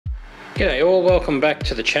G'day all, welcome back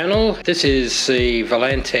to the channel. This is the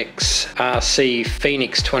Volantex RC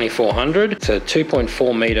Phoenix 2400. It's a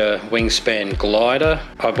 2.4 meter wingspan glider.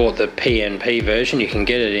 I bought the PNP version. You can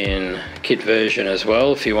get it in kit version as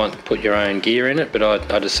well if you want to put your own gear in it, but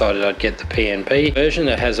I decided I'd get the PNP version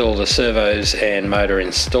that has all the servos and motor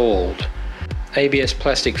installed. ABS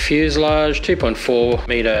plastic fuselage, 2.4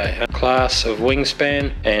 meter class of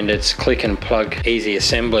wingspan, and it's click and plug easy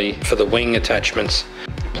assembly for the wing attachments.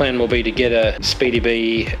 Plan will be to get a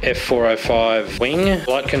SpeedyBee F405 wing,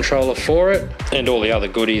 flight controller for it, and all the other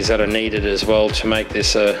goodies that are needed as well to make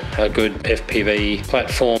this a good FPV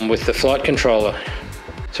platform with the flight controller.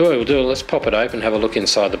 So what we'll do, let's pop it open, have a look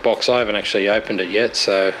inside the box. I haven't actually opened it yet,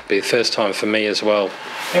 so it'll be the first time for me as well.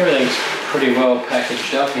 Everything's pretty well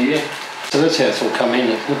packaged up here. So that's how it's all come in.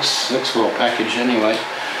 It looks well packaged anyway.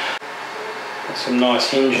 Got some nice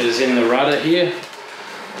hinges in the rudder here.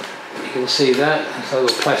 You can see that, it's little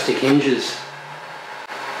plastic hinges.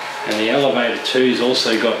 And the elevator too's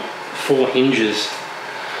also got 4 hinges,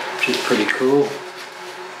 which is pretty cool.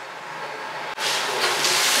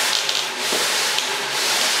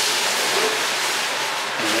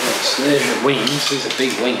 And there's your wings. These are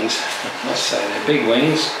big wings, I must say, they're big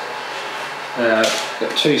wings.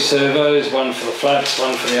 Got 2 servos, one for the flaps,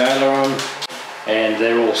 one for the aileron, and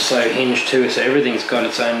they're also hinged too, so everything's got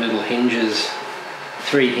its own little hinges.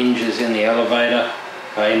 3 hinges in the elevator,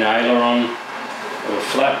 an aileron, or a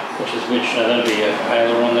flap, no, that'll be an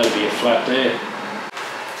aileron, that'll be a flap there.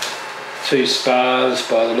 2 spars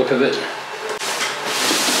by the look of it.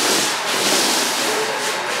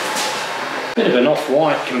 Bit of an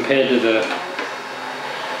off-white compared to the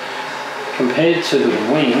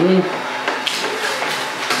wing.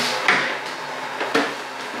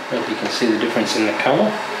 I hope you can see the difference in the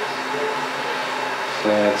colour. So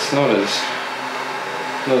it's not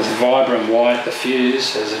as vibrant white, the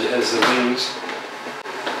fuse, as the wings.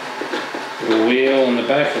 Little wheel on the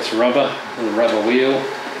back, it's rubber, little rubber wheel.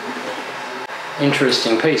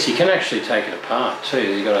 Interesting piece. You can actually take it apart too.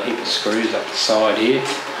 You've got a heap of screws up the side here,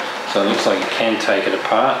 so it looks like you can take it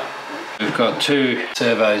apart. We've got 2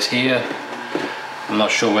 servos here. I'm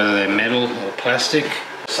not sure whether they're metal or plastic.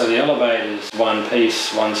 So the elevator's one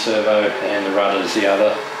piece, 1 servo, and the rudder's the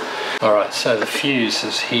other. Alright, so the fuse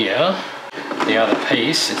is here. The other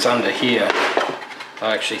piece, it's under here.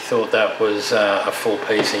 I actually thought that was a full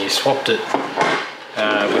piece, and you swapped it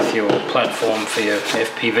with your platform for your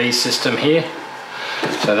FPV system here.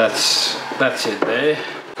 So that's it there.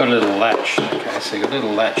 Got a little latch. Okay, so you got a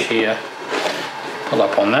little latch here. Pull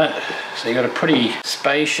up on that. So you got a pretty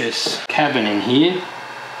spacious cabin in here.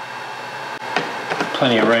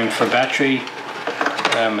 Plenty of room for a battery.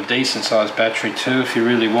 A decent sized battery too if you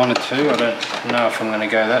really wanted to. I don't know if I'm going to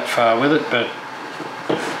go that far with it, but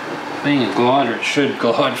being a glider it should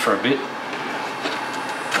glide for a bit.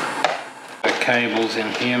 The cables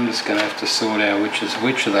in here, I'm just going to have to sort out which is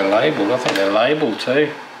which. Are they labelled? I think they're labelled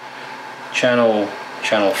too. Channel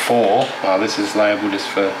 4. Oh, this is labelled just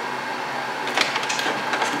for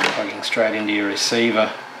plugging straight into your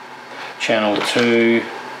receiver. Channel 2.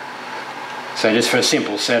 So just for a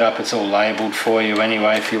simple setup, it's all labelled for you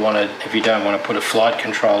anyway. If you don't want to put a flight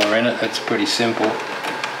controller in it, that's pretty simple.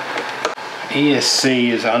 ESC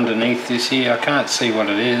is underneath this here. I can't see what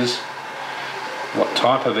it is, what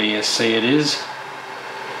type of ESC it is.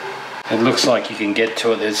 It looks like you can get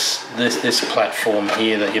to it. There's this platform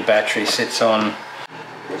here that your battery sits on.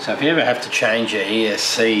 So if you ever have to change your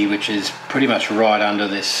ESC, which is pretty much right under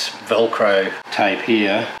this Velcro tape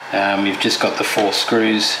here, you've just got the 4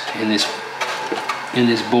 screws in this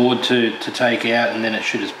board to take out, and then it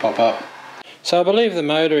should just pop up. So I believe the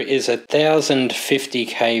motor is a 1050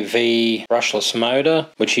 kV brushless motor,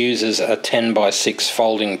 which uses a 10x6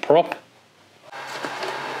 folding prop.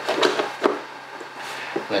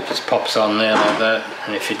 And it just pops on there like that,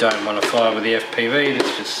 and if you don't want to fly with the FPV,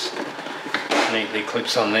 this just neatly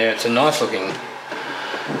clips on there. It's a nice looking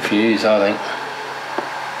fuse, I think.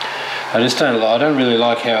 I don't really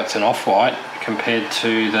like how it's an off-white compared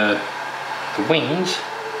to the wings,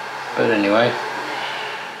 but anyway.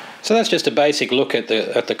 So that's just a basic look at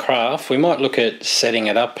the craft. We might look at setting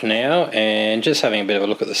it up now and just having a bit of a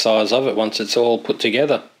look at the size of it once it's all put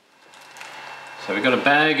together. So we've got a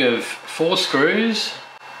bag of 4 screws.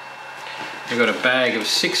 We've got a bag of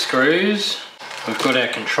 6 screws. We've got our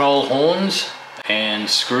control horns and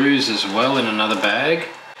screws as well in another bag.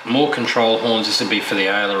 More control horns. This would be for the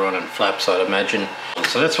aileron and flaps, I'd imagine.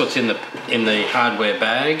 So that's what's in the hardware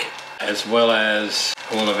bag, as well as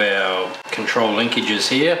all of our control linkages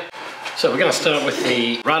here. So we're going to start with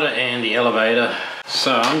the rudder and the elevator.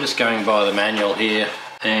 So I'm just going by the manual here.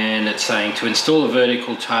 and it's saying to install a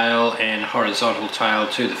vertical tail and horizontal tail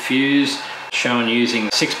to the fuse, shown using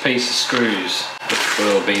 6 pieces of screws, which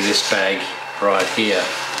will be this bag right here.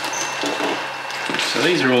 So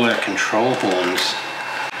these are all our control horns.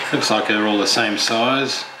 Looks like they're all the same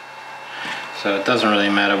size, so it doesn't really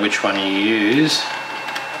matter which one you use.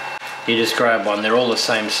 You just grab one, they're all the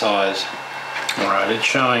same size. Alright, it's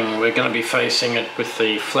showing we're going to be facing it with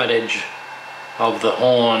the flat edge of the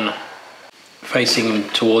horn facing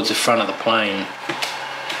towards the front of the plane.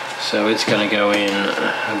 So it's going to go in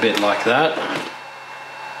a bit like that.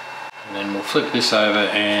 And then we'll flip this over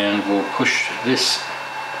and we'll push this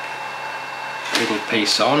little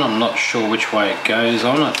piece on. I'm not sure which way it goes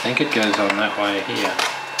on. I think it goes on that way here.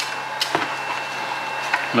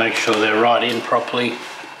 Make sure they're right in properly.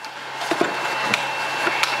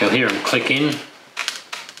 You'll hear them click in,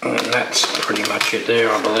 and that's pretty much it there,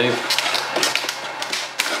 I believe.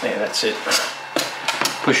 Yeah, that's it.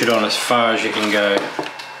 Push it on as far as you can go.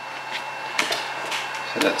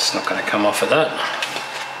 So that's not going to come off of that.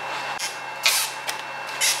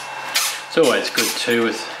 It's always good too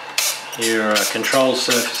with your control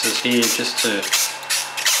surfaces here, just to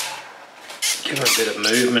give them a bit of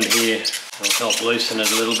movement here. It'll help loosen it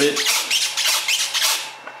a little bit.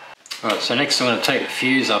 Alright, so next I'm going to take the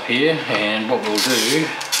fuse up here, and what we'll do,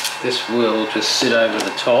 this will just sit over the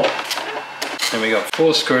top. And we've got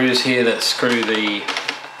 4 screws here that screw the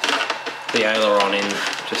aileron in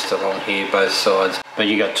just along here, both sides. But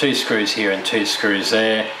you got 2 screws here and 2 screws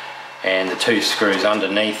there, and the 2 screws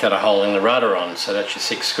underneath that are holding the rudder on, so that's your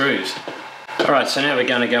 6 screws. Alright, so now we're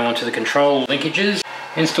going to go on to the control linkages.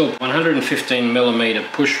 Install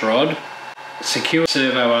 115mm push rod. Secure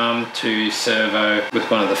servo arm to servo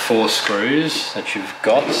with one of the 4 screws that you've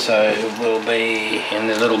got, so it will be in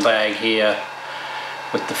the little bag here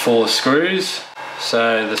with the 4 screws.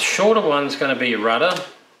 So the shorter one's going to be your rudder,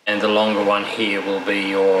 and the longer one here will be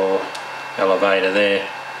your elevator there.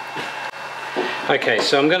 Okay,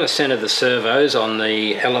 so I'm going to center the servos on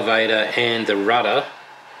the elevator and the rudder,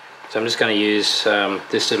 so I'm just going to use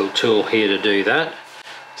this little tool here to do that,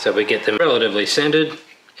 so we get them relatively centered.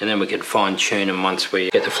 And then we can fine tune them once we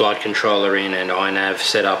get the flight controller in and iNav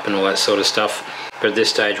set up and all that sort of stuff. But at this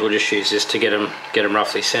stage we'll just use this to get them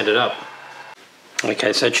roughly centered up.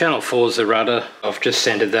 Okay, so channel 4 is the rudder. I've just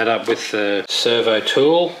centered that up with the servo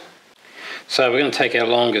tool. So we're going to take our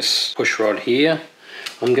longest push rod here.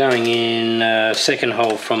 I'm going in second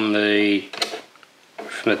hole from the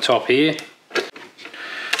top here.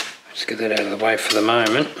 Just get that out of the way for the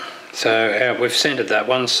moment. So we've centered that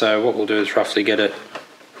one, so what we'll do is roughly get it,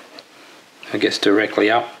 I guess,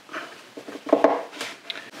 directly up.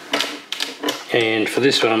 And for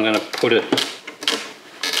this one I'm going to put it,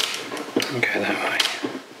 okay, that way.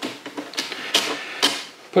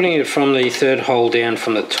 Putting it from the 3rd hole down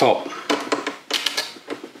from the top.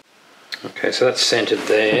 Okay, so that's centered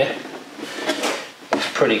there.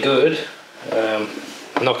 That's pretty good.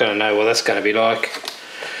 I'm not going to know what that's going to be like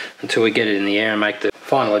until we get it in the air and make the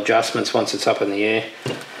final adjustments once it's up in the air.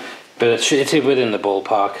 But it's within the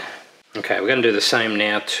ballpark. Okay, we're going to do the same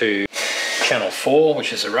now to channel 4,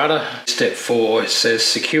 which is the rudder. Step 4, it says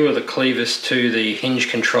secure the clevis to the hinge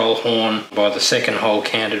control horn by the 2nd hole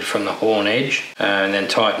counted from the horn edge, and then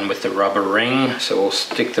tighten with the rubber ring. So we'll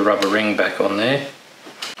stick the rubber ring back on there.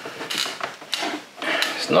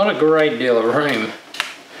 It's not a great deal of room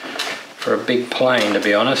for a big plane, to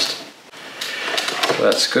be honest. So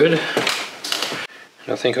that's good. And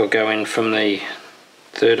I think I'll go in from the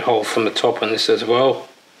 3rd hole from the top on this as well.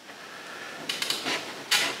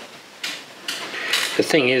 The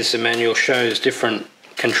thing is, the manual shows different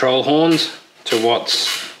control horns to what's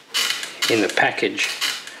in the package.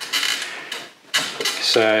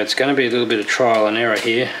 So it's going to be a little bit of trial and error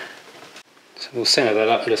here. So we'll center that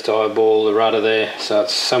up and just eyeball the rudder there so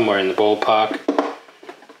it's somewhere in the ballpark,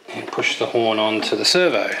 and push the horn onto the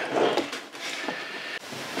servo.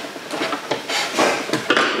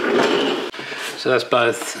 So that's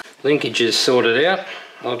both linkages sorted out.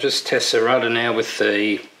 I'll just test the rudder now with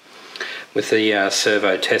the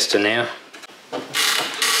servo tester now.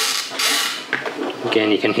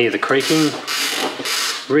 Again, you can hear the creaking.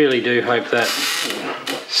 Really do hope that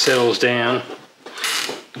settles down,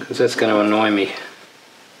 because that's going to annoy me.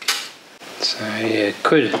 So yeah, it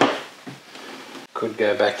could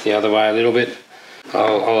go back the other way a little bit.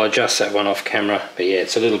 I'll adjust that one off camera, but yeah,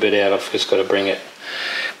 it's a little bit out. I've just got to bring it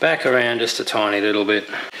back around just a tiny little bit.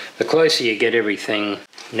 The closer you get everything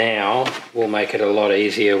now will make it a lot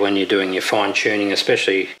easier when you're doing your fine tuning,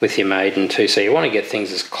 especially with your maiden too. So you want to get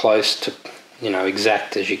things as close to, you know,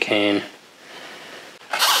 exact as you can.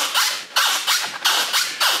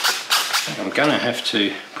 I'm gonna have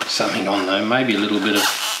to put something on though, maybe a little bit of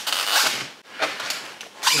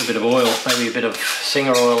oil, maybe a bit of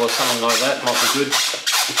Singer oil or something like that might be good.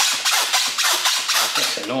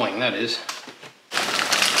 That's annoying, that is.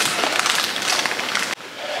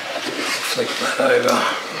 Flick that over.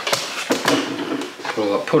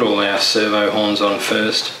 Put all our servo horns on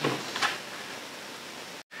first.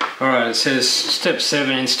 Alright, it says step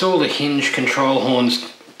 7, install the hinge control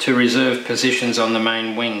horns to reserve positions on the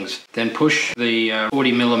main wings. Then push the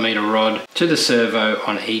 40mm rod to the servo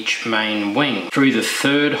on each main wing through the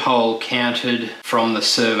third hole counted from the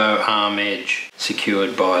servo arm edge,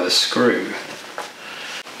 secured by the screw.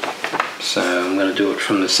 So I'm going to do it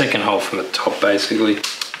from the second hole from the top basically.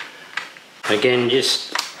 Again,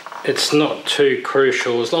 just it's not too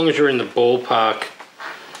crucial as long as you're in the ballpark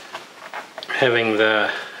having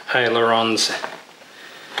the ailerons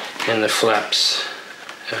and the flaps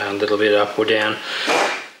a little bit up or down.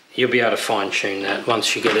 You'll be able to fine tune that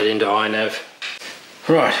once you get it into iNav.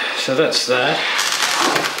 Right, so that's that.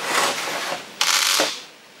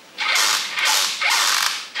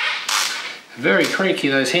 Very creaky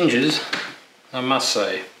those hinges, I must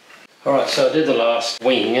say. Alright, so I did the last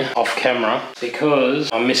wing off camera because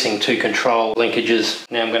I'm missing 2 control linkages.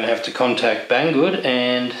 Now I'm going to have to contact Banggood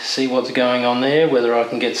and see what's going on there, whether I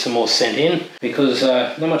can get some more sent in, because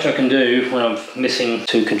not much I can do when I'm missing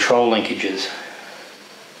 2 control linkages.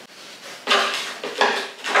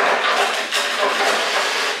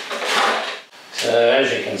 So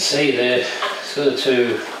as you can see there, sort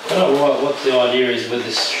of I don't know what the idea is with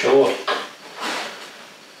this short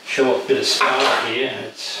bit of spar here.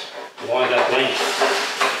 It's why that length.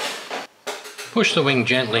 Push the wing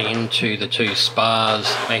gently into the 2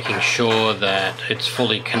 spars, making sure that it's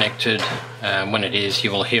fully connected. When it is,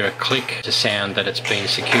 you will hear a click to sound that it's been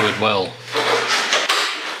secured well.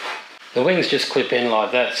 The wings just clip in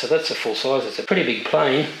like that, so that's a full size. It's a pretty big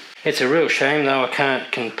plane. It's a real shame though I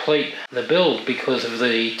can't complete the build because of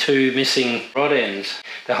the 2 missing rod ends.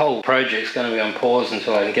 The whole project's going to be on pause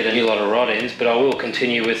until I can get a new lot of rod ends, but I will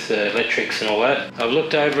continue with the electrics and all that. I've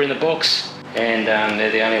looked over in the box and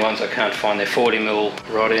they're the only ones I can't find. They're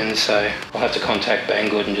 40mm rod ends, so I'll have to contact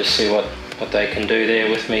Banggood and just see what they can do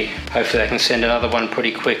there with me. Hopefully they can send another one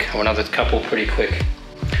pretty quick, or another couple pretty quick.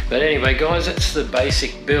 But anyway guys, that's the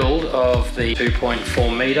basic build of the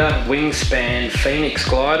 2.4 meter Wingspan Phoenix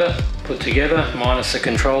glider put together, minus the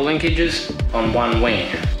control linkages on 1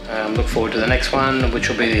 wing. Look forward to the next one, which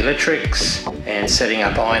will be the electrics and setting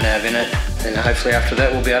up iNav in it, and hopefully after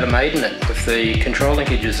that we'll be able to maiden it if the control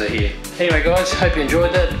linkages are here. Anyway guys, hope you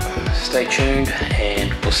enjoyed that. Stay tuned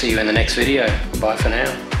and we'll see you in the next video. Bye for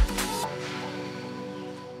now.